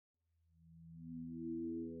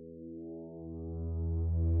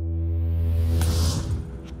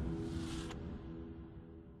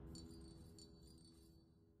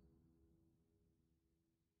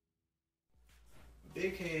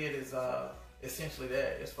Big head is essentially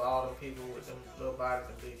that. It's for all them people with them little bodies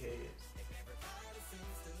and big heads.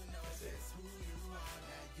 That's it.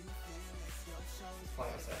 Plain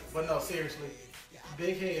and simple. But no, seriously,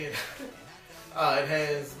 big head. It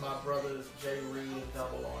has my brothers Jay Reed and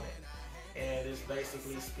Double on it, and it's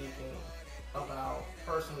basically speaking about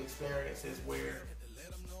personal experiences where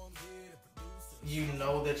you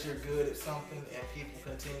know that you're good at something and people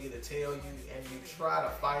continue to tell you and you try to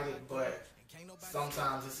fight it, but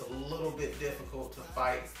sometimes it's a little bit difficult to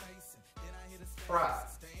fight pride,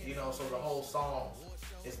 you know. So the whole song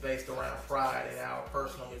is based around pride and our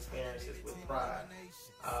personal experiences with pride.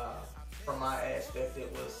 From my aspect,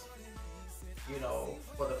 it was, you know,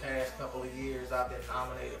 for the past couple of years I've been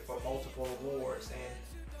nominated for multiple awards, and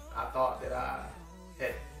I thought that I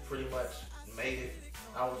had pretty much made it.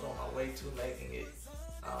 I was on my way to making it,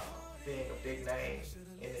 being a big name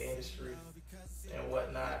in the industry and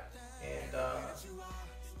whatnot. And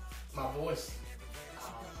my voice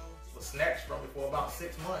was snatched from me for about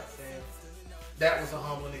 6 months, and that was a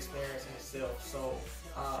humbling experience in itself. So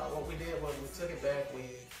what we did was we took it back, we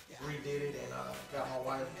redid it, and got my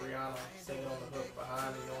wife Brianna singing on the hook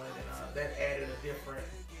behind me on it, and that added a different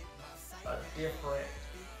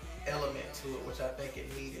element to it, which I think it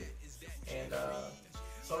needed. And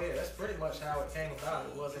so yeah, that's pretty much how it came about.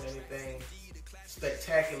 It wasn't anything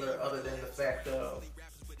spectacular other than the fact of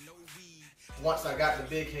once I got the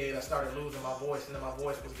big head, I started losing my voice, and then my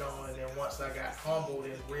voice was gone. And then once I got humbled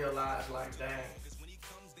and realized, like, dang,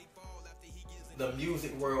 the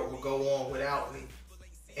music world will go on without me,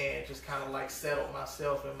 and just kind of like settled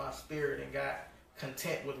myself in my spirit and got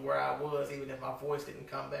content with where I was. Even if my voice didn't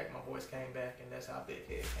come back, my voice came back, and that's how Big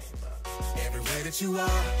Head came about. Everywhere that you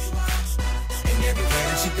are, and everywhere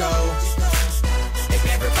that you go, and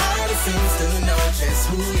everybody seems to know just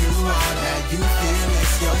who you are. Now you feel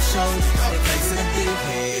it's your show, all the place in a big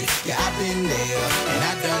head. Yeah, I've been there, and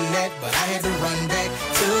I done that, but I had to run back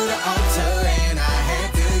to the altar, and I had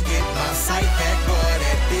to get my sight back. Boy,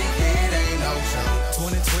 that big head ain't no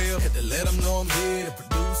joke. 2012, had to let them know I'm here to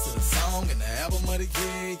produce the song and the album of the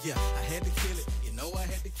year. Yeah, I had to kill it, you know I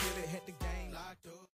had to kill it, had the game locked up.